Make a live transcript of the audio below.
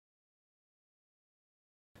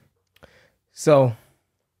So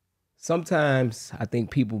sometimes I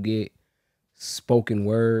think people get spoken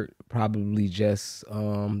word probably just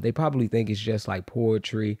they probably think it's just like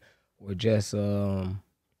poetry or just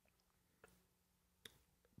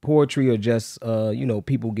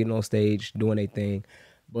people getting on stage doing their thing.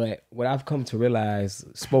 But what I've come to realize,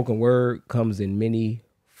 spoken word comes in many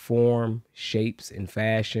form, shapes, and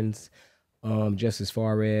fashions. Just as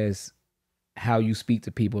far as how you speak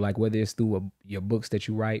to people, like whether it's through your books that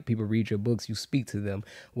you write, people read your books, you speak to them.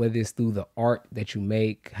 Whether it's through the art that you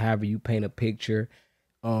make, however you paint a picture,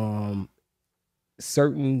 um,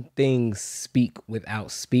 certain things speak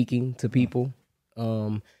without speaking to people.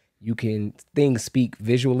 Um, you can things speak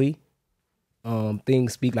visually.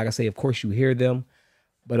 Things speak, like I say, of course you hear them,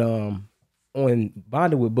 but on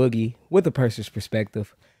Bonded with Boogie, with a person's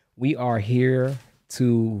perspective, we are here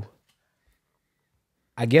to,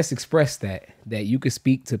 I guess, express that you can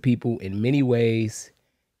speak to people in many ways,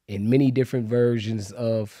 in many different versions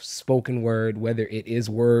of spoken word, whether it is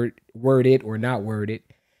worded or not worded.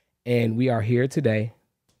 And we are here today,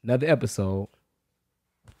 another episode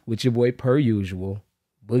with your boy per usual,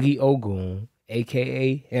 Boogie Ogun,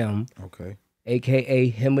 aka him, Okay.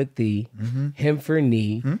 aka Himothy, him for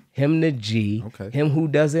knee, him the G, Okay. him who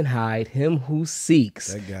doesn't hide, him who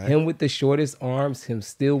seeks, That guy. him with the shortest arms, him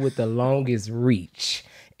still with the longest reach.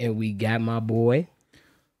 And we got my boy.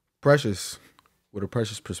 Precious, with a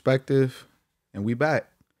precious perspective, and we back.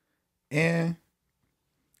 And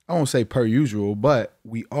I won't say per usual, but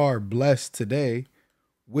we are blessed today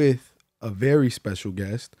with a very special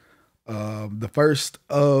guest. The first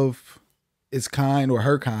of its kind, or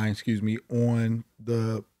her kind, excuse me, on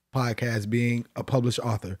the podcast, being a published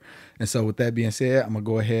author. And so with that being said, I'm going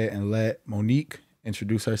to go ahead and let Monique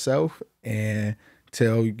introduce herself and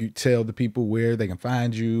tell the people where they can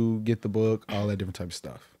find you, get the book, all that different type of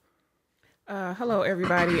stuff. Hello,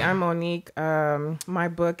 everybody. I'm Monique. My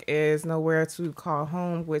book is Nowhere to Call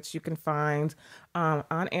Home, which you can find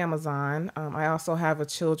on Amazon. I also have a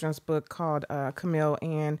children's book called Camille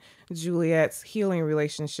and Juliet's Healing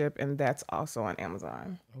Relationship, and that's also on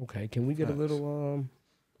Amazon. Okay, can we get a little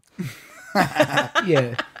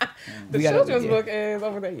yeah. The children's book is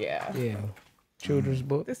over there. Yeah. Children's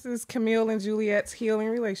book. This is Camille and Juliet's Healing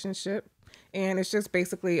Relationship. And it's just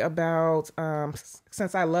basically about,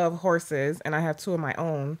 since I love horses and I have two of my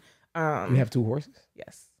own. You have two horses?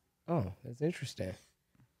 Yes. Oh, that's interesting.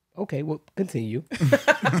 Okay, well, continue.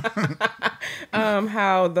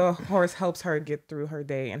 How the horse helps her get through her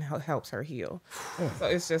day and helps her heal. So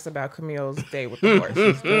it's just about Camille's day with the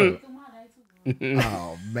horse.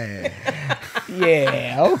 Oh, man.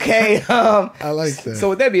 Yeah, okay. I like that. So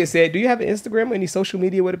with that being said, do you have an Instagram or any social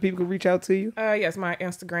media where the people can reach out to you? Yes, my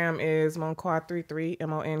Instagram is Monqua33,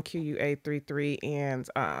 MONQUA33, and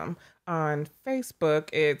on Facebook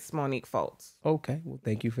it's Monique Feltz. Okay, well,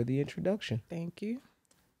 thank you for the introduction. Thank you.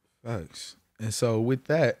 Thanks. And so with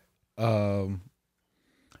that,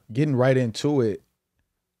 getting right into it,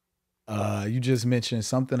 you just mentioned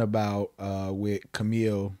something about with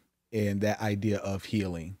Camille and that idea of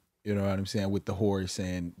healing, you know what I'm saying, with the horse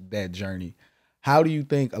and that journey. How do you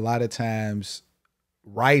think a lot of times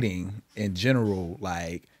writing in general,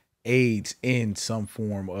 like, aids in some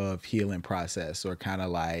form of healing process or kind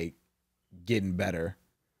of like getting better?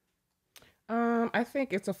 I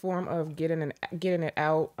think it's a form of getting it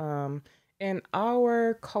out. In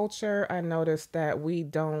our culture, I noticed that we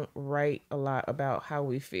don't write a lot about how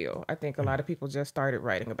we feel. I think a lot of people just started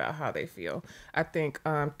writing about how they feel. I think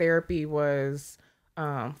therapy was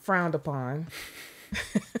frowned upon.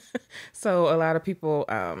 So a lot of people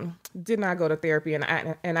did not go to therapy, and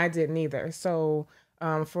I didn't either. So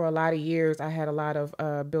for a lot of years, I had a lot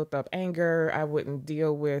of built up anger. I wouldn't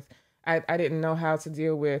deal with. I didn't know how to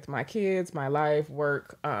deal with my kids, my life,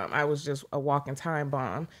 work. I was just a walking time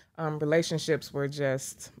bomb. Relationships were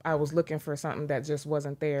just, I was looking for something that just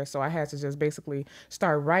wasn't there. So I had to just basically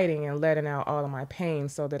start writing and letting out all of my pain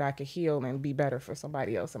so that I could heal and be better for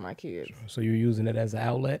somebody else and my kids. So you're using it as an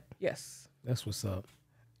outlet? Yes. That's what's up.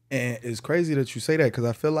 And it's crazy that you say that, because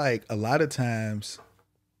I feel like a lot of times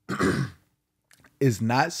it's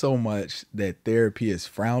not so much that therapy is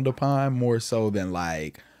frowned upon, more so than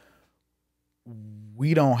like,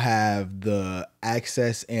 we don't have the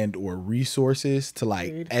access and or resources to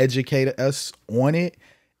like educate us on it,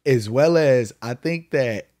 as well as I think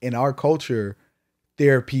that in our culture,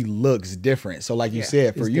 therapy looks different. So like you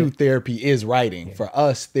said, for you, therapy is writing. Yeah. For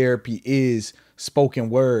us, therapy is spoken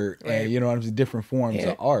word, right. And you know what I'm saying, different forms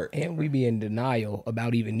of art. And we be in denial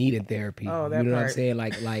about even needing therapy. Oh, that you know part. What I'm saying?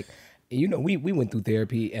 Like you know, we went through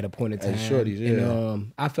therapy at a point in time. Shorties, yeah.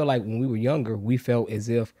 And I felt like when we were younger, we felt as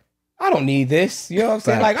if I don't need this. You know what I'm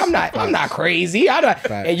saying? Facts. Like I'm not crazy. I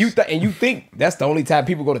don't, and you think that's the only time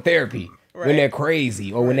people go to therapy when they're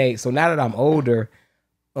crazy or when they. So now that I'm older,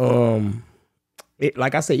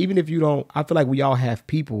 like I say, even if you don't, I feel like we all have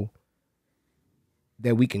people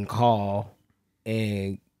that we can call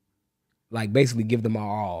and like basically give them our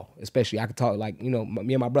all. Especially I could talk like, me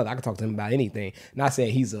and my brother, I could talk to him about anything. Not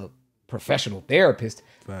saying he's a professional therapist,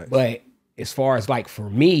 but as far as like for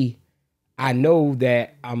me, I know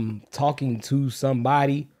that I'm talking to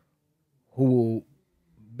somebody who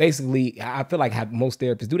basically, I feel like have most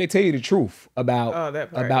therapists, do they tell you the truth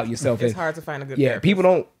about yourself? It's hard to find a good therapist. People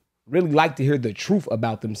don't really like to hear the truth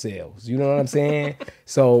about themselves. You know what I'm saying?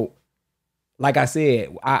 So like I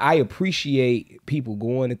said, I appreciate people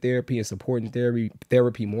going to therapy and supporting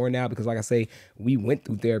therapy more now because like I say, we went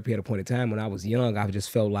through therapy at a point in time when I was young. I just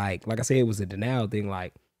felt like I said, it was a denial thing.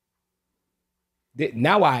 Like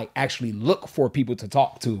now I actually look for people to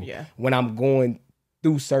talk to when I'm going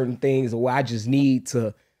through certain things or I just need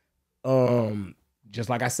to, just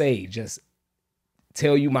like I say, just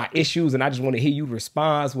tell you my issues and I just want to hear you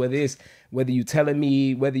respond, whether you telling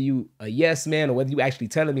me, whether you a yes man or whether you actually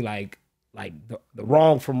telling me like the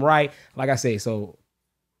wrong from right. Like I say, so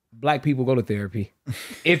Black people go to therapy.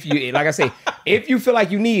 If you, like I say, if you feel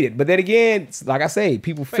like you need it. But then again, like I say,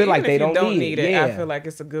 people feel like they don't need it. I feel like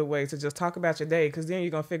it's a good way to just talk about your day because then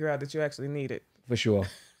you're going to figure out that you actually need it. For sure.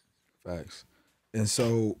 Facts. And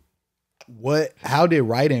so how did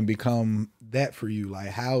writing become that for you?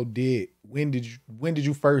 Like when did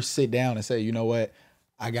you first sit down and say, you know what,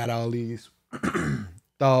 I got all these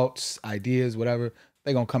thoughts, ideas, whatever,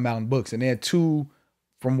 they're going to come out in books. And then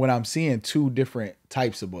from what I'm seeing, two different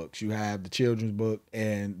types of books. You have the children's book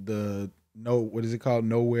and what is it called?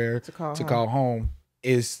 Nowhere to call home.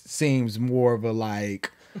 It seems more of a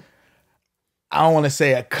like, I don't want to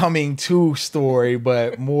say a coming to story,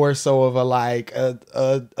 but more so of a like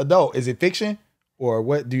a adult. Is it fiction or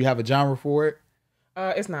what? Do you have a genre for it?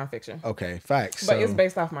 It's nonfiction. Okay, facts. But it's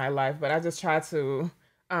based off my life. But I just try to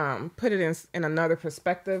put it in another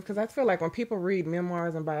perspective because I feel like when people read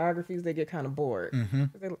memoirs and biographies, they get kind of bored. Mm-hmm.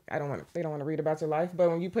 They don't want to read about your life, but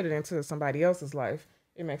when you put it into somebody else's life,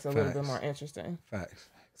 it makes it a little bit more interesting. Facts.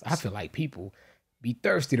 I feel like people be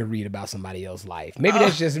thirsty to read about somebody else's life. Maybe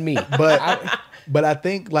that's just me, but I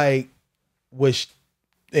think like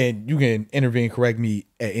and you can intervene, correct me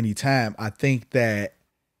at any time. I think that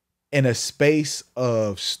in a space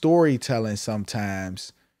of storytelling,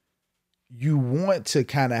 sometimes you want to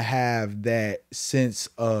kind of have that sense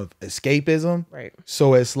of escapism. Right.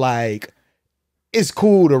 So it's like, it's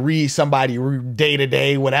cool to read somebody day to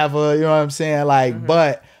day, whatever, you know what I'm saying? Like,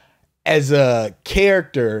 but as a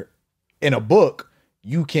character in a book,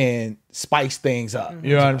 you can spice things up.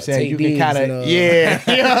 You know what I'm saying? You can kind of, you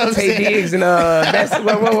know what I'm saying? Diggs and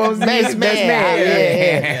what was best man?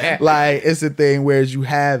 Yeah. Like, it's a thing where you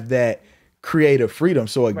have that creative freedom.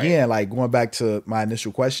 So again, like going back to my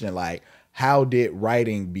initial question, like, how did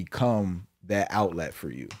writing become that outlet for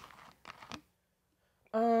you?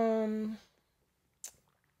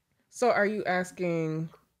 So are you asking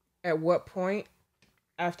at what point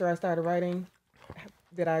after I started writing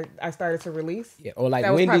did I started to release? Yeah, or like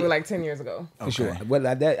that was probably like 10 years ago. For sure. Well,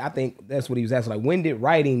 I think that's what he was asking. Like, when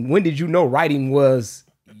did you know writing was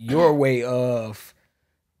your way of,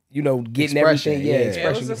 getting everything? Yeah,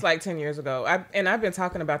 it was just like 10 years ago. I've been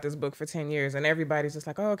talking about this book for 10 years and everybody's just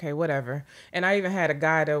like, oh, okay, whatever. And I even had a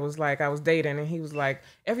guy that was like, I was dating and he was like,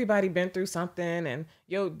 everybody been through something and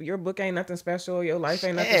your book ain't nothing special. Your life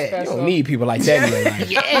ain't nothing special. You don't need people like that in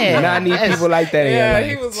your life. I need people like that in your life.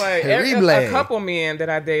 He was like, a couple men that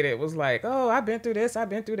I dated was like, oh, I've been through this, I've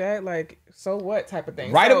been through that. Like, so what type of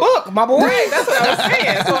thing? Write a book, my boy. Right, that's what I was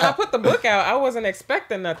saying. So when I put the book out, I wasn't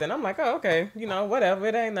expecting nothing. I'm like, oh, okay, whatever.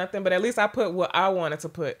 It ain't nothing. But at least I put what I wanted to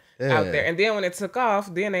put out there. And then when it took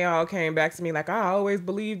off, then they all came back to me like, I always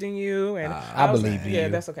believed in you. And I believe in you. Yeah,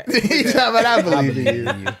 that's okay. But I believe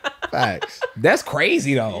in you. Facts. That's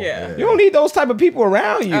crazy though. Yeah. You don't need those type of people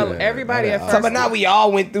around you. Everybody at first. But now we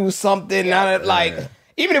all went through something.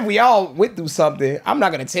 Even if we all went through something, I'm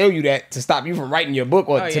not going to tell you that to stop you from writing your book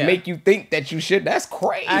or to make you think that you should. That's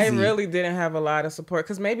crazy. I really didn't have a lot of support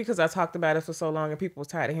because I talked about it for so long and people was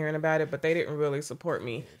tired of hearing about it, but they didn't really support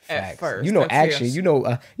me at first. Action.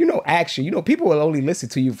 Action. People will only listen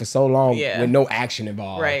to you for so long with no action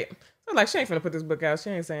involved. Right. I'm like, she ain't finna put this book out. She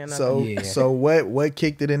ain't saying nothing. So what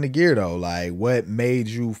kicked it into gear though? Like, what made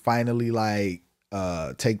you finally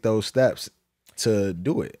take those steps to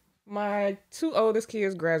do it? My two oldest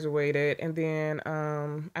kids graduated, and then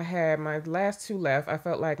I had my last two left. I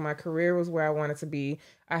felt like my career was where I wanted to be.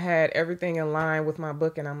 I had everything in line with my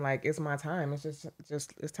book, and I'm like, it's my time. It's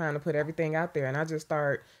just it's time to put everything out there. And I just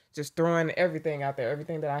start just throwing everything out there,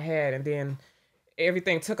 everything that I had, and then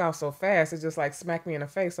everything took off so fast. It just like smacked me in the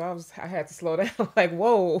face. So I had to slow down. Like,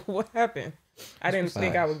 whoa, what happened? I didn't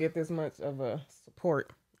think I would get this much of a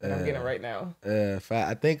support that I'm getting right now.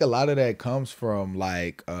 I think a lot of that comes from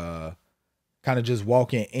like kind of just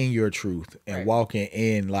walking in your truth and walking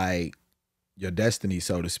in like your destiny,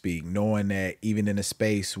 so to speak, knowing that even in a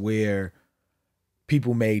space where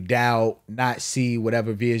people may doubt, not see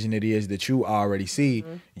whatever vision it is that you already see,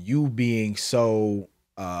 you being so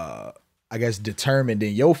I guess determined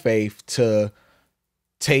in your faith to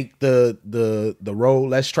take the road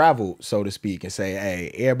less traveled, so to speak, and say,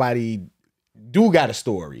 hey, everybody do got a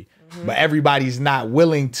story, but everybody's not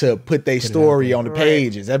willing to put their story on the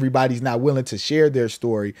pages. Everybody's not willing to share their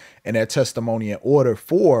story and their testimony in order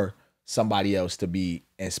for somebody else to be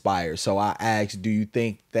inspired. So I asked, do you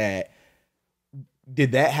think that,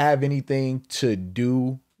 did that have anything to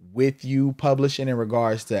do with you publishing in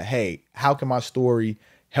regards to, hey, how can my story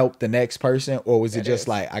help the next person? Or was it just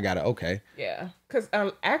like, I gotta, okay. Yeah, because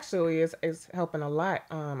actually it's helping a lot.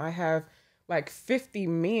 I have like 50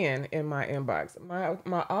 men in my inbox.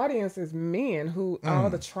 My audience is men who all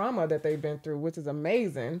the trauma that they've been through, which is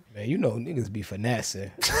amazing. Man, you know niggas be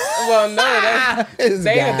finessing. Well, no,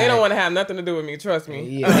 they don't want to have nothing to do with me. Trust me.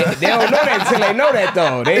 Yeah, they don't know that until they know that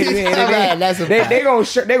though. They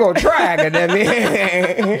gonna try.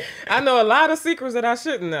 I know a lot of secrets that I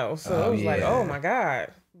shouldn't know. So it was like, oh my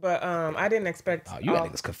God. But I didn't expect. Oh, you got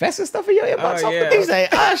niggas confessing stuff in your inbox. Oh, yeah. He say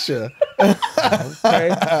Usher. Okay.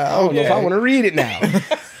 I don't know if I want to read it now.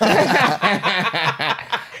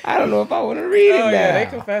 I don't know if I want to read it now. Yeah, they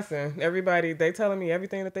confessing. Everybody, they telling me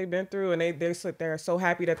everything that they've been through, and they're so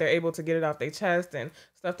happy that they're able to get it off their chest and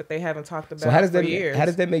stuff that they haven't talked about for years. How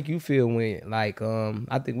does that make you feel when, like,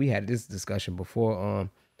 I think we had this discussion before.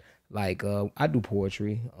 I do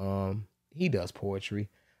poetry. He does poetry,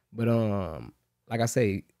 but like I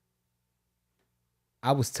say,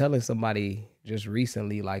 I was telling somebody just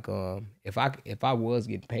recently, like, if I was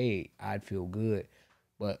getting paid, I'd feel good.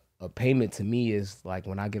 But a payment to me is like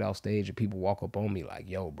when I get off stage and people walk up on me like,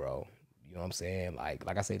 yo, bro, you know what I'm saying?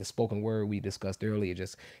 Like I say, the spoken word we discussed earlier,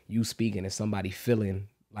 just you speaking and somebody feeling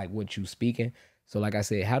like what you speaking. So like I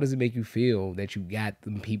said, how does it make you feel that you got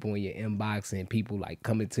them people in your inbox and people like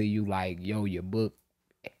coming to you like, yo, your book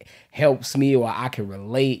helps me, or I can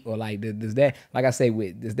relate, or like, does that, like I say,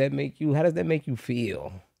 does that make you, how does that make you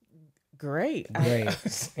feel? Great. All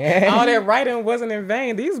that writing wasn't in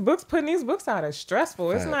vain. Putting these books out is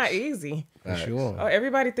stressful. It's not easy. For sure. Oh,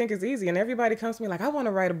 everybody think it's easy, and everybody comes to me like, I want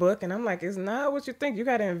to write a book, and I'm like, it's not what you think. You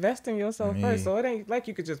got to invest in yourself first. So it ain't like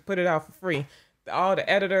you could just put it out for free. All the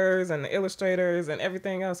editors and the illustrators and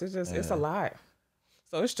everything else, it's a lot.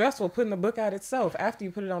 So it's stressful putting the book out itself after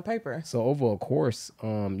you put it on paper. So over a course,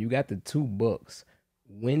 you got the 2 books.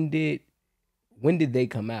 When did they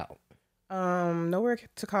come out? Nowhere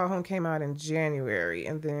to Call Home came out in January,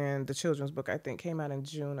 and then the children's book I think came out in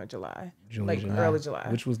June or July. Early July.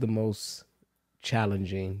 Which was the most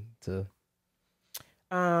challenging to?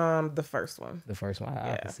 The first one. The first one.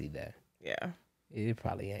 I can see that. Yeah. It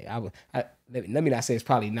probably ain't. Let me not say it's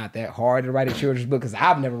probably not that hard to write a children's book because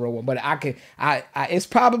I've never wrote one, but it's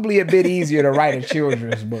probably a bit easier to write a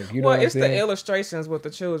children's book. You know what I'm saying? The illustrations with the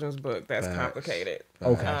children's book that's complicated.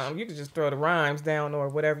 Okay. You could just throw the rhymes down or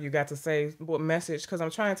whatever you got to say, what message, because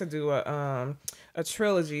I'm trying to do a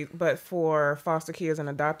trilogy, but for foster kids and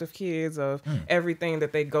adoptive kids of everything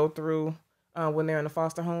that they go through when they're in a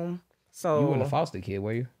foster home. So you were a foster kid,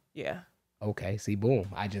 were you? Yeah. Okay, see, boom.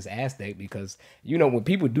 I just asked that because, you know, when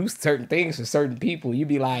people do certain things for certain people, you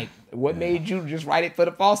be like, what made you just write it for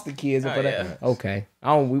the foster kids? And Okay.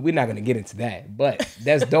 We're not going to get into that, but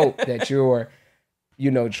that's dope that you're, you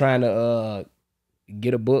know, trying to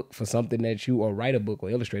get a book for something that or write a book or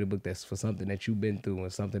illustrate a book that's for something that you've been through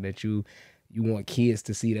and something that you want kids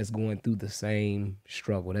to see that's going through the same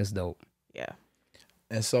struggle. That's dope. Yeah.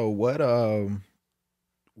 And so what,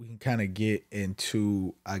 we can kind of get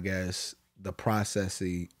into, I guess, the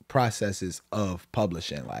processes of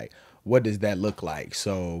publishing. Like, what does that look like?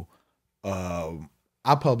 So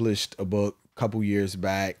I published a book a couple years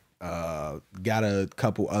back, got a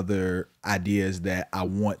couple other ideas that I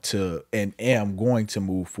want to and am going to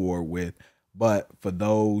move forward with. But for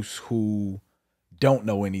those who don't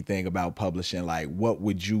know anything about publishing, like, what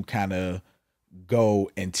would you kind of go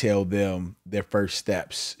and tell them their first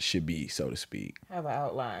steps should be, so to speak? Have an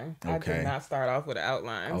outline. Okay. I did not start off with an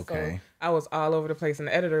outline. Okay. So I was all over the place, and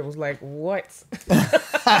the editor was like, "What?"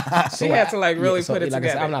 She had to like really put it like together.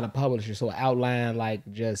 I said, I'm not a publisher, so outline like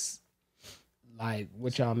just like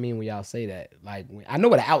what y'all mean when y'all say that. Like I know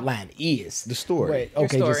what an outline is. The story. But,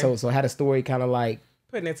 okay, Your just story. so how the story kind of like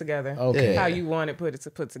Putting it together. Okay. How you want it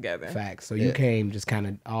put together. facts. So you came just kind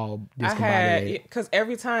of all I discombobulated. had, because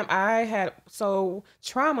every time so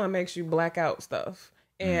trauma makes you black out stuff.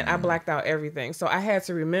 And I blacked out everything. So I had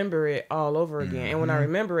to remember it all over again. And when I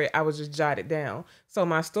remember it, I would just jot it down. So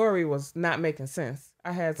my story was not making sense.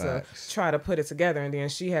 I had to try to put it together, and then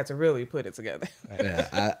she had to really put it together.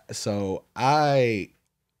 Yeah. So I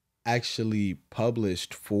actually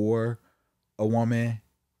published for a woman,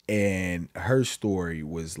 and her story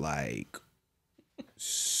was like,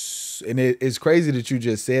 and it's crazy that you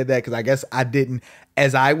just said that, because I guess I didn't,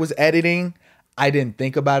 as I was editing, I didn't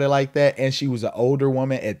think about it like that. And she was an older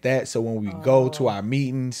woman at that. So when we go to our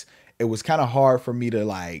meetings, it was kind of hard for me to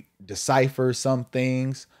like decipher some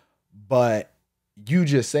things. But you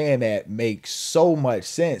just saying that makes so much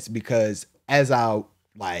sense, because as I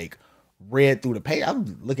like read through the page,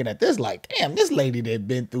 I'm looking at this like, damn, this lady that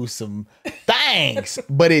been through some things,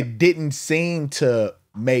 but it didn't seem to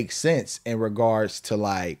make sense in regards to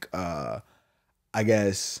like, I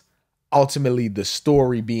guess ultimately the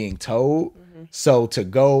story being told. So to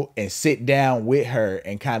go and sit down with her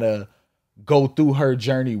and kind of go through her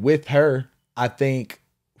journey with her, I think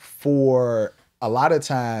for a lot of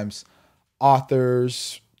times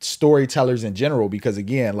authors, storytellers in general, because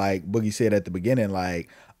again, like Boogie said at the beginning, like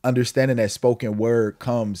understanding that spoken word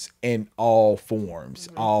comes in all forms,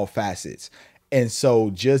 all facets. And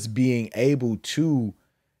so just being able to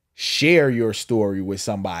share your story with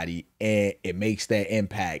somebody and it makes that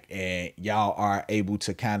impact, and y'all are able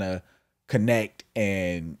to kind of connect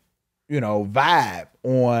and, you know, vibe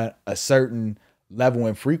on a certain level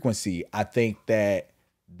and frequency. I think that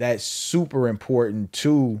that's super important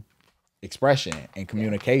to expression and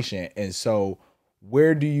communication. And so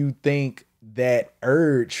where do you think that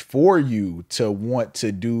urge for you to want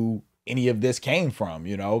to do any of this came from?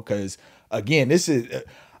 You know, because again, this is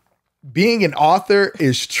being an author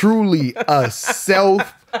is truly a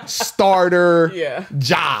self-starter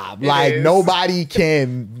job. Like nobody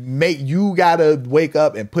can make, you gotta wake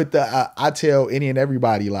up and put the, I tell any and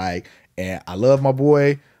everybody, like, and I love my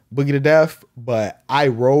boy Boogie to death, but I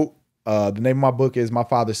wrote, the name of my book is My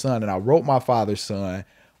Father's Son, and I wrote My Father's Son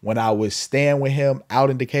when I was staying with him out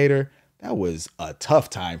in Decatur. That was a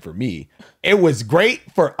tough time for me. It was great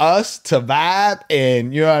for us to vibe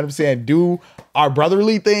and, you know what I'm saying, do our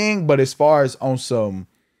brotherly thing. But as far as on some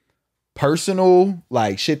personal,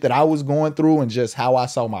 like shit that I was going through and just how I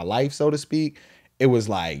saw my life, so to speak, it was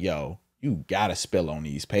like, yo, you gotta spill on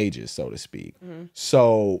these pages, so to speak.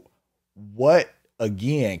 So what,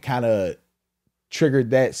 again, kind of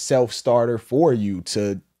triggered that self-starter for you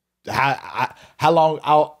to, how long,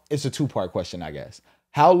 it's a two-part question, I guess.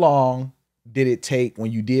 How long did it take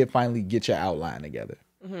when you did finally get your outline together?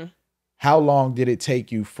 How long did it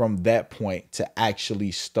take you from that point to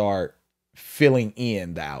actually start filling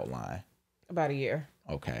in the outline? About a year.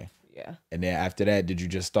 Okay. Yeah. And then after that, did you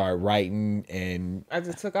just start writing and... I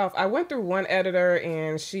just took off. I went through one editor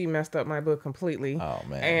and she messed up my book completely. Oh,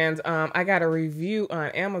 man. And I got a review on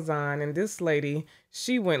Amazon, and this lady,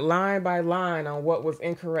 she went line by line on what was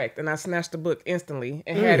incorrect. And I snatched the book instantly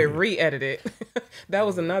and had it re-edited. That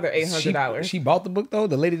was another $800. She bought the book though?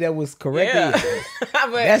 The lady that was correct? Yeah.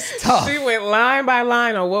 But that's tough. She went line by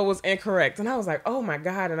line on what was incorrect. And I was like, oh my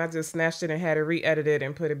God. And I just snatched it and had it re-edited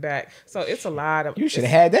and put it back. So it's a lot of... You should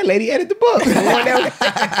have had that lady edit the book. Damn.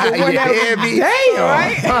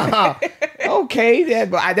 Okay,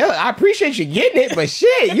 but I appreciate you getting it, but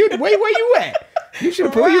shit, where you at? You should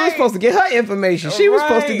have put, you were supposed to get her information. She was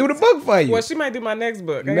supposed to do the book for you. Well, she might do my next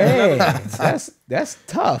book. Man, that's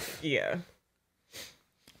tough. Yeah.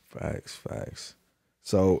 Facts.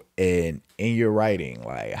 So in your writing,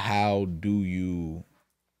 like how do you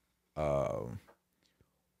I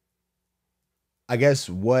guess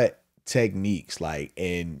what techniques, like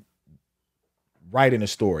in writing a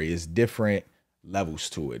story, is different levels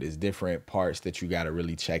to it. It's different parts that you got to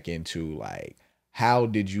really check into. Like, how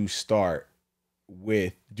did you start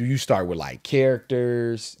with, do you start with like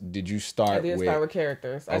characters? Did you start I did start with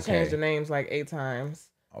characters. I changed the names like 8 times.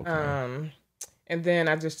 Okay. And then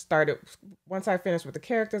I just started, once I finished with the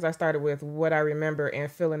characters, I started with what I remember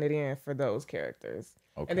and filling it in for those characters.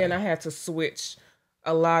 Okay. And then I had to switch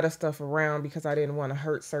a lot of stuff around because I didn't want to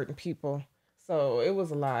hurt certain people. So it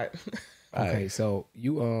was a lot. Okay, so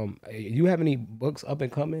you have any books up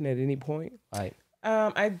and coming at any point? Like,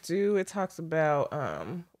 I do. It talks about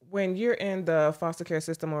when you're in the foster care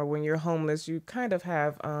system or when you're homeless, you kind of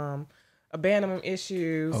have abandonment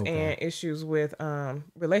issues and issues with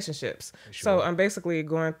relationships. Sure. So I'm basically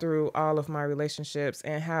going through all of my relationships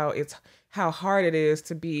and how hard it is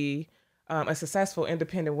to be a successful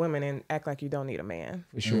independent woman and act like you don't need a man.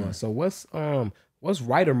 for sure. So what's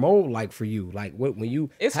writer mode like for you? Like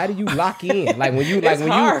how do you lock in? Like when you like It's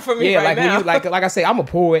when hard you for me yeah, right like now. when you like I say, I'm a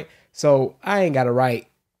poet, so I ain't gotta write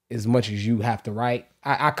as much as you have to write.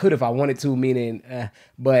 I could if I wanted to, meaning,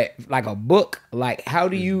 but like a book, like how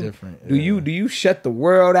do you different, do you shut the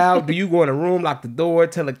world out? Do you go in a room, lock the door,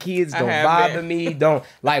 tell the kids don't bother me? Don't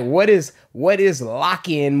like what is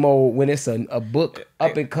lock-in mode when it's a book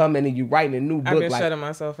up and coming and you writing a new book? I've been like, shutting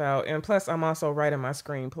myself out, and plus I'm also writing my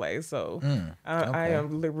screenplay, so I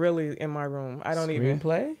am really in my room. I don't even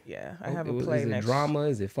screenplay. Yeah, I have a play Is it next. drama?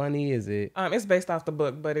 Is it funny? Is it? It's based off the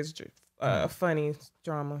book, but it's funny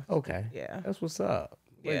drama. Okay. Yeah. That's what's up.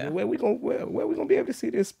 Yeah. Where we gonna be able to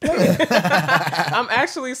see this play? I'm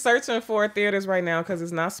actually searching for theaters right now because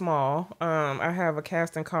it's not small. I have a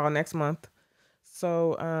casting call next month,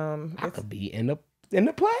 so I could be in the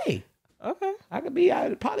play. okay. I could be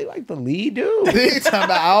probably like the lead dude. You talking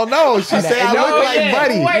about, I don't know. She said I No, look like yeah.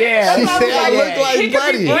 Buddy. Yeah. She That's said what I I'm look like. like He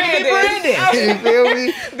could be Buddy. Brandon. You feel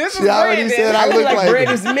me? This She is already Brandon. said I I look look like like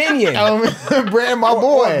Brandon's minion. Brand, my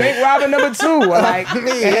boy. Big Robin number 2. Like,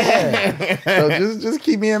 Yeah. So just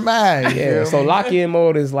keep me in mind. you yeah. feel So me? lock-in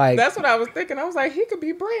mode is like, That's what I was thinking. I was like, he could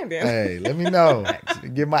be Brandon. Hey, let me know.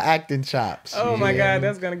 Get my acting chops. Oh my God,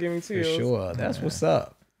 that's gonna give me for chills. sure. That's what's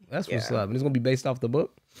up. That's what's Yeah. up. And it's gonna be based off the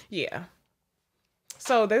book. Yeah.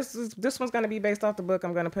 So this one's gonna be based off the book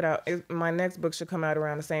I'm gonna put out. My next book should come out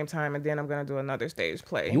around the same time, and then I'm gonna do another stage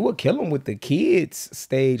play. You will kill them with the kids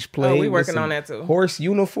stage play. we with working some on that too. Horse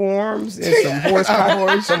uniforms and some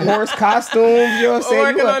horse costumes. You know what I'm saying?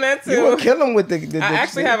 We're working on that You too. will kill them with the I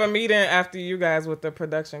actually have a meeting after you guys with the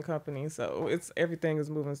production company, so everything is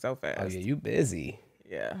moving so fast. Oh yeah, you busy.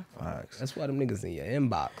 Yeah. That's why them niggas in your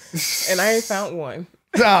inbox. And I ain't found one.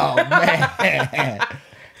 Oh man.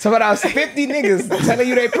 So about I was 50 niggas telling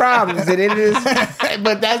you their problems, and it is,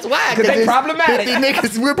 But that's why. because they it's problematic. 50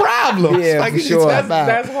 niggas with problems. Yeah, Like for you sure. talking about.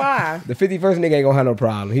 That's why. The 51st nigga ain't gonna have no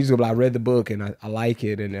problem. He's gonna be like, I read the book and I like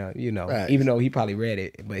it, and you know, Right. even though he probably read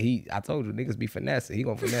it, but I told you niggas be finessing. He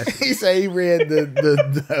gonna finesse it. He said he read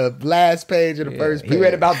the last page of the first page. He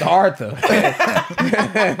read about the Arthur.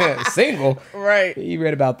 Single. Right. He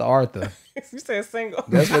read about the Arthur. You said single.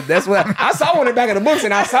 That's what I saw one in the back of the books,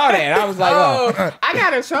 and I saw that, and I was like, Oh, I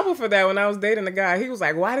got in trouble for that when I was dating a guy. He was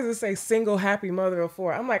like, "Why does it say single, happy mother of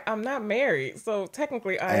 4?" I'm like, "I'm not married, so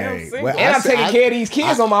technically I am Hey, single." well, and I'm taking care of these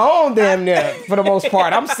kids on my own damn near for the most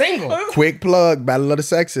part. I'm single. Quick plug, Battle of the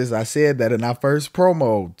Sexes. I said that in our first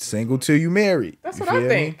promo. Single till you married. That's You what I feel me?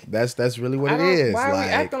 think. That's really what I it don't- is. Why are we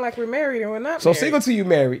Like, acting like we're married and we're not So married? single till you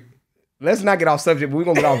married. Let's not get off subject, but we're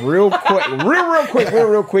gonna get off real quick,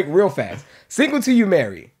 real quick, real fast. Single till you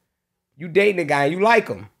married. You dating a guy and you like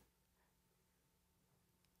him.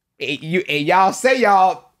 And y'all say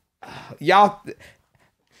y'all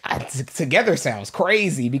together sounds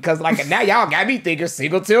crazy because like now y'all got me thinking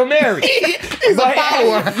single till married. He's a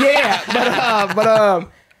follower. Yeah,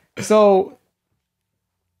 so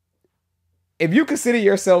if you consider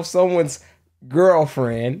yourself someone's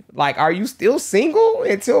girlfriend, like, are you still single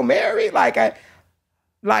until married? Like, how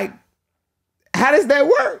does that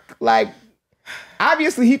work? Like,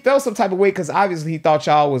 obviously he felt some type of way because obviously he thought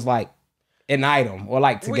y'all was like an item or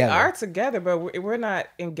like together. We are together, but we're not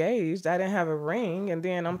engaged. I didn't have a ring, and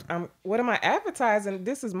then I'm. What am I advertising?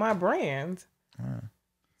 This is my brand.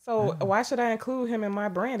 So why should I include him in my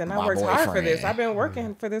brand? And I My worked hard for this. boyfriend. I've been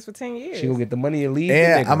working for this for 10 years. She gonna get the money and leave. the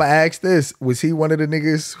and nigga. I'm gonna ask this: was he one of the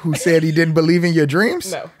niggas who said he didn't believe in your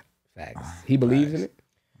dreams? No. Facts. He believes in it.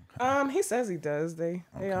 He says he does. They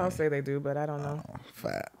all say they do, but I don't know.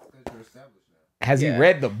 Fat. Has he Yeah.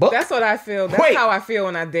 read the book? That's what I feel. That's Wait. how I feel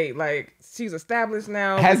when I date. Like, she's established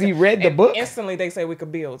now. Has he read the And book? Instantly, they say we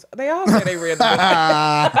could build. They all say they read the book.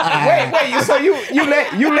 Wait. So you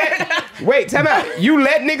let wait, time out. You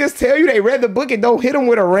let niggas tell you they read the book and don't hit them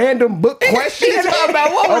with a random book question about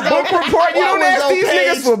a book report. You don't ask these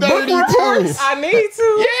niggas for book reports. I need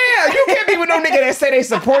to. Yeah, you can't be with no nigga that say they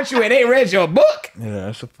support you and they read your book. Yeah,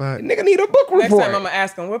 that's a fact. Nigga need a book Next report. time I'm gonna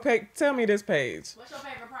ask them, what page? Tell me this page. What's your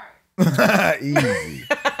favorite part? Easy.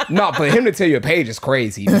 No, for him to tell you a page is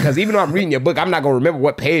crazy because even though I'm reading your book, I'm not gonna remember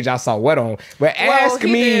what page I saw what on. But ask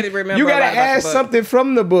me, you gotta ask something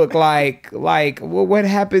from the book, like, well, what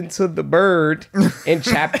happened to the bird in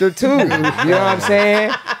chapter 2? You know what I'm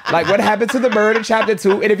saying? Like, what happened to the bird in chapter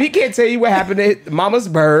 2? And if he can't tell you what happened to Mama's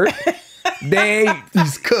bird,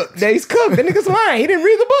 he's cooked. He's cooked. The nigga's lying. He didn't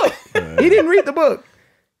read the book. He didn't read the book.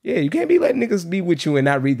 Yeah, you can't be letting niggas be with you and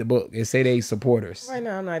not read the book and say they supporters. Right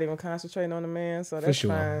now, I'm not even concentrating on the man, so that's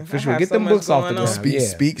fine. For sure. Get them books off the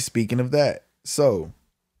ground. Speaking of that, so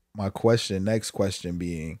my next question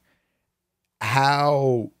being,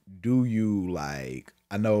 how do you like,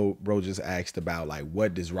 I know bro just asked about like,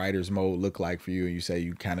 what does writer's mode look like for you? And you say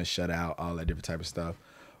you kind of shut out all that different type of stuff.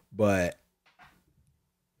 But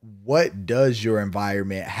what does your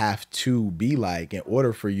environment have to be like in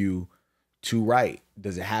order for you to write?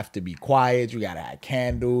 Does it have to be quiet? You gotta have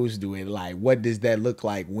candles. Do it like, what does that look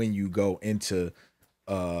like when you go into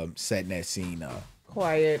setting that scene up?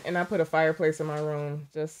 Quiet, and I put a fireplace in my room.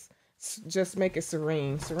 Just make it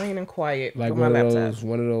serene and quiet. Like one of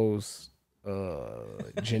those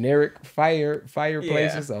generic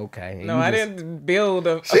fireplaces. Yeah. Okay. No, I didn't build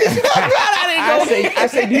a. I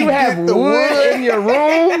said, do you have wood in your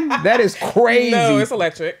room? That is crazy. No, it's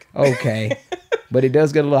electric. Okay, but it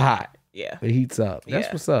does get a little hot. Yeah, it heats up.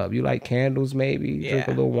 That's what's up. You like candles, maybe? Yeah. Drink a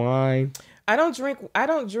little wine. I don't drink.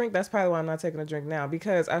 That's probably why I'm not taking a drink now,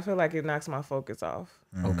 because I feel like it knocks my focus off.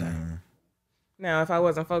 Okay. Now, if I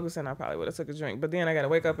wasn't focusing, I probably would have took a drink. But then I got to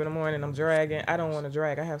wake up in the morning. I'm dragging. I don't want to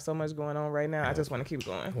drag. I have so much going on right now. I just want to keep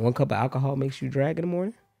going. 1 cup of alcohol makes you drag in the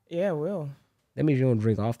morning? Yeah, it will. That means you don't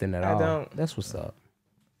drink often at all. I don't. That's what's up.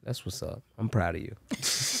 That's what's up. I'm proud of you.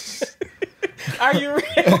 Are you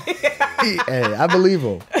really? Hey, I believe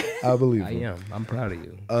him. I am. I'm proud of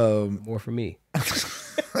you. More for me.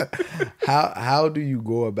 How do you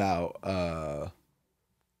go about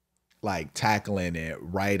like tackling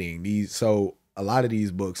and writing these? So a lot of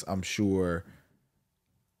these books, I'm sure,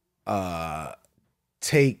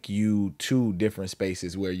 take you to different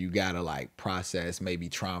spaces where you gotta like process maybe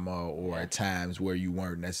trauma, or at times where you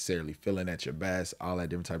weren't necessarily feeling at your best, all that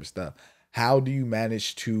different type of stuff. How do you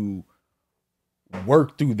manage to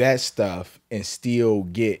work through that stuff and still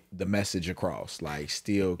get the message across? Like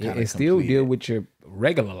still kind of still deal with your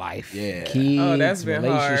regular life. Yeah. Kids, that's been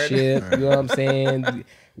relationship, hard. You know what I'm saying?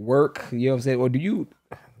 Work, you know what I'm saying? Or do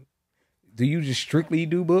you just strictly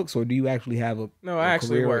do books, or do you actually have a No, I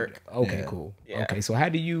actually career? work. Okay, Yeah. cool. Yeah. Okay, so how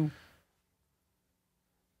do you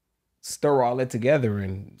stir all that together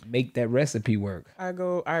and make that recipe work? I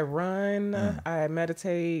run, I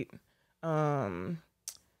meditate, I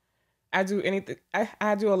do anything.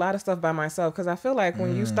 I do a lot of stuff by myself, because I feel like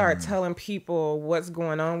when you start telling people what's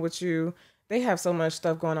going on with you, they have so much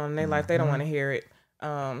stuff going on in their life, they don't want to hear it.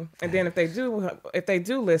 And then if they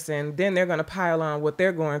do listen, then they're gonna pile on what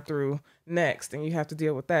they're going through next, and you have to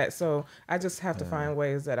deal with that. So I just have to find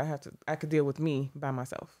ways that I could deal with me by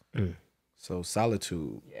myself. So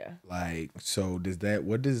solitude. Yeah. Like, so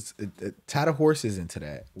tie the horses into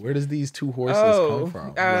that. Where does these 2 horses come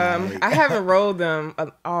from? I haven't rode them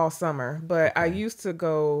all summer, but I used to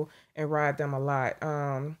go and ride them a lot.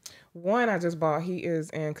 One I just bought, he is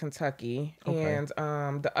in Kentucky, and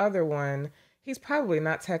the other one, he's probably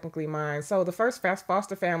not technically mine. So the first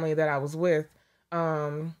foster family that I was with,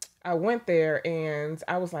 I went there and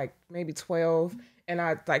I was like maybe 12. And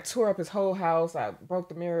I like tore up his whole house. I broke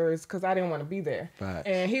the mirrors because I didn't want to be there. Right.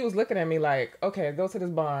 And he was looking at me like, okay, go to this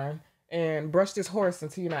barn and brush this horse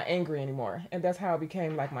until you're not angry anymore. And that's how it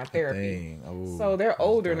became like my therapy. Oh, so they're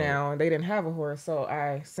older now and they didn't have a horse. So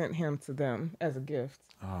I sent him to them as a gift.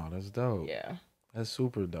 Oh, that's dope. Yeah. That's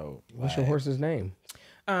super dope. What's your horse's name?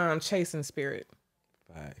 Chasing Spirit.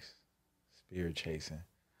 Facts. Spirit chasing.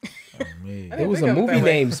 It was a movie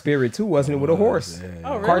named Spirit too, wasn't it? With a horse. Yeah.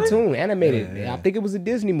 Oh, really? Cartoon, animated. Yeah. I think it was a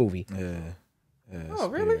Disney movie. Yeah. Oh,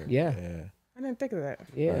 really? Yeah. I didn't think of that.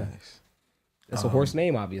 Yeah. Nice. That's a horse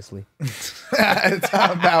name, obviously. It's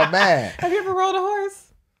about man. Have you ever rode a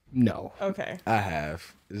horse? No. Okay. I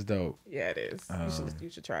have. It's dope. Yeah, it is. You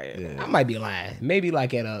should try it. Yeah. I might be lying. Maybe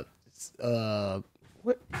like at a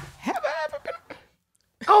what? Have I ever been?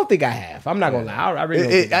 I don't think I have. I'm not gonna lie. I really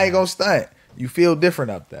don't think I ain't gonna stunt. You feel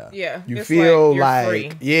different up there. Yeah. You feel like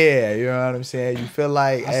you're free. Yeah, you know what I'm saying? You feel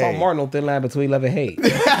like I saw Martin on Thin Line Between Love and Hate.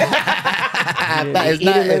 It's he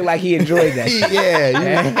didn't look like he enjoyed that shit.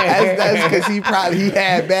 That's because he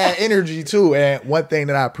had bad energy too. And one thing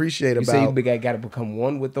that I appreciate You about say you got to become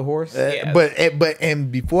one with the horse. but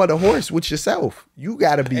before the horse with yourself, you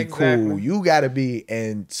got to be cool. You got to be.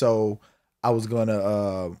 And so I was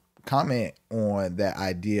gonna comment on that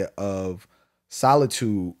idea of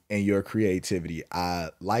solitude in your creativity. I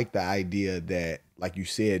like the idea that, like you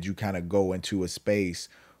said, you kind of go into a space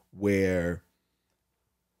where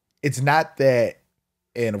it's not that,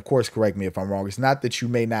 and of course, correct me if I'm wrong, it's not that you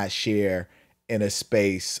may not share in a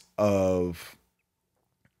space of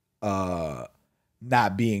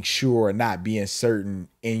not being sure, not being certain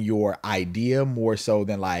in your idea, more so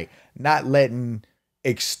than like not letting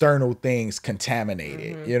external things contaminate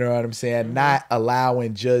it. You know what I'm saying? Not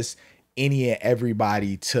allowing just any and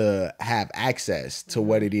everybody to have access to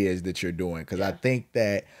what it is that you're doing. Because I think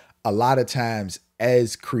that a lot of times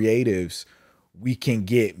as creatives, we can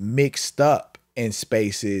get mixed up in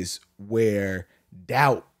spaces where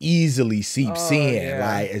doubt easily seeps in,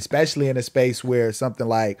 like especially in a space where something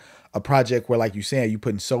like a project where, like you saying, you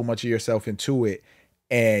putting so much of yourself into it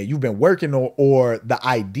and you've been working on, or the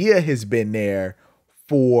idea has been there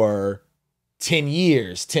for 10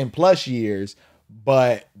 years, 10 plus years,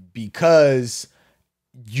 but because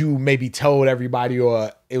you maybe told everybody,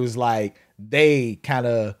 or it was like they kind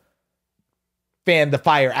of fanned the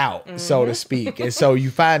fire out, so to speak. And so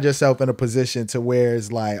you find yourself in a position to where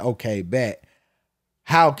it's like, okay, bet,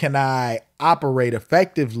 how can I operate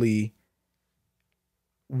effectively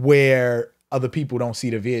where other people don't see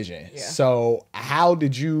the vision? So how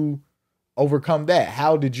did you overcome that?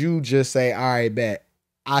 How did you just say, all right, bet,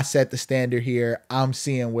 I set the standard here, I'm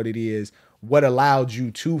seeing what it is? What allowed you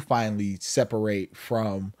to finally separate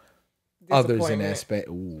from others in that space?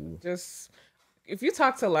 Just if you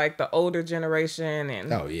talk to like the older generation,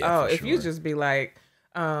 and if you just be like,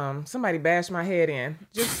 somebody bashed my head in,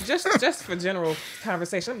 just for general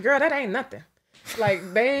conversation, girl, that ain't nothing.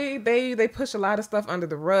 Like they push a lot of stuff under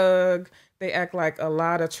the rug. They act like a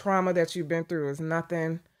lot of trauma that you've been through is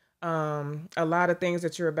nothing. A lot of things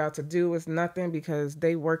that you're about to do is nothing because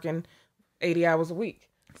they working 80 hours a week.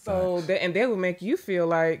 So they will make you feel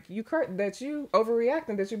like that you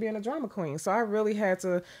overreacting, that you're being a drama queen. So I really had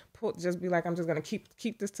to just be like, I'm just gonna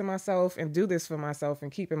keep this to myself and do this for myself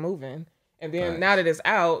and keep it moving. And then now that it's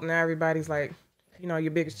out, now everybody's like,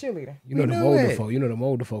 your biggest cheerleader. The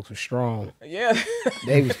older folks were strong. Yeah.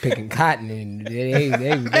 They was picking cotton, and they you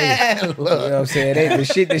know what I'm saying?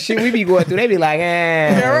 The shit we be going through, they be like,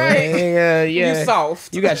 you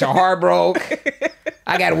soft. You got your heart broke.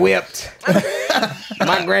 I got whipped.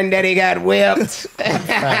 My granddaddy got whipped.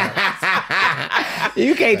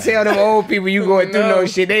 You can't tell them old people you going through no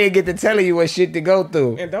shit. They ain't get to telling you what shit to go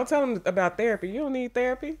through. And don't tell them about therapy. You don't need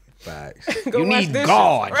therapy. Facts. You need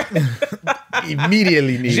God.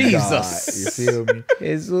 Immediately need Jesus. God. You feel me?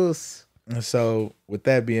 Jesus. So with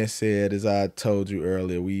that being said, as I told you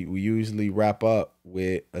earlier, we usually wrap up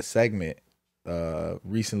with a segment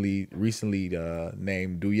recently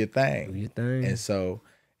named Do Your Thing. Do Your Thing. And so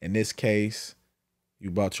in this case,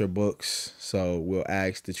 you bought your books, so we'll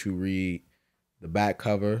ask that you read the back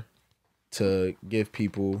cover to give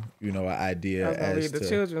people, an idea. I was gonna as read the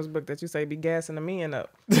children's book that you say be gassing the men up.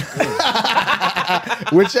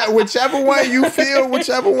 whichever one you feel,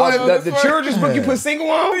 whichever one. The children's book you put single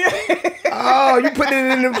on? Oh, you put it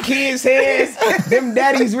in them kids' hands. Them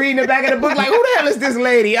daddies reading the back of the book like, who the hell is this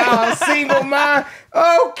lady? Oh, single mom.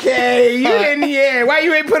 Okay, you didn't. Why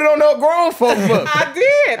you ain't put it on no grown folk book? I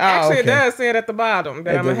did. Actually, it does say it at the bottom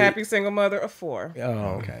that I'm a happy single mother of 4.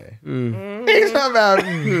 Oh, okay. He's talking about.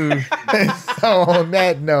 So on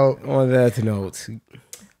that note.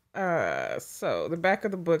 So the back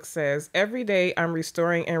of the book says, every day I'm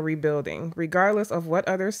restoring and rebuilding. Regardless of what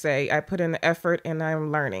others say, I put in the effort and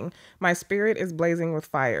I'm learning. My spirit is blazing with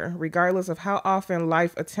fire. Regardless of how often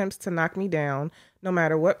life attempts to knock me down, no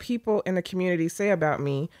matter what people in the community say about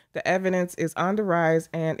me, the evidence is on the rise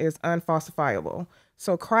and is unfalsifiable.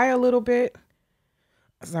 So cry a little bit.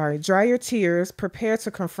 Dry your tears, prepare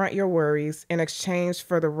to confront your worries in exchange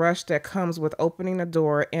for the rush that comes with opening a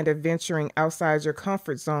door and adventuring outside your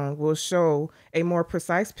comfort zone will show a more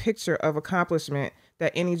precise picture of accomplishment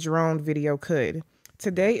that any drone video could.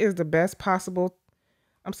 Today is the best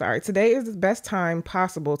time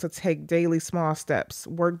possible to take daily small steps.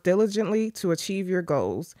 Work diligently to achieve your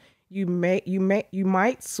goals. You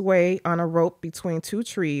might sway on a rope between 2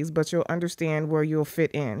 trees, but you'll understand where you'll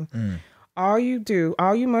fit in. All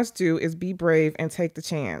you must do is be brave and take the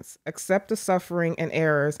chance. Accept the suffering and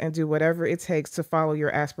errors and do whatever it takes to follow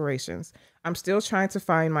your aspirations. I'm still trying to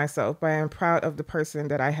find myself, but I am proud of the person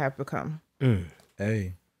that I have become.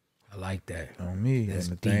 Hey, I like that. On me. That's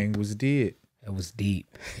and the deep. thing was did. That was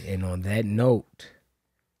deep. And on that note,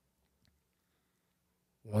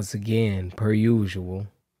 once again, per usual,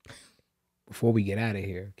 before we get out of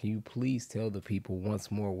here, can you please tell the people once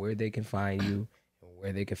more where they can find you and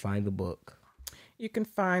where they can find the book? You can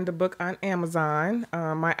find the book on Amazon.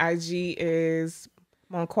 My IG is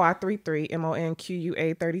Monqua33,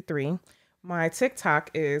 MONQUA33. My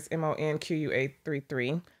TikTok is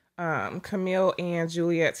MONQUA33. Camille and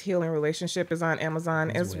Juliet's Healing Relationship is on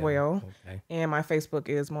Amazon as well. Okay. And my Facebook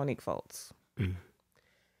is Monique Feltz.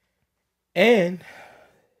 And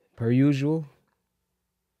per usual,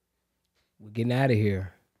 we're getting out of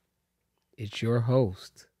here. It's your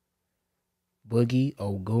host, Boogie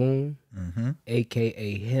Ogun,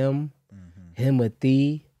 aka him,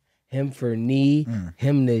 Himothy, him for knee,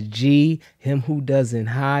 him the G, him who doesn't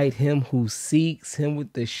hide, him who seeks, him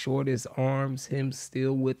with the shortest arms, him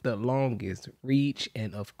still with the longest reach,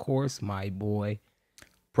 and of course, my boy,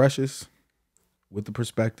 Precious, with the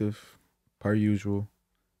perspective, per usual.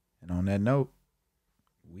 And on that note,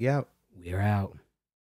 we out. We're out.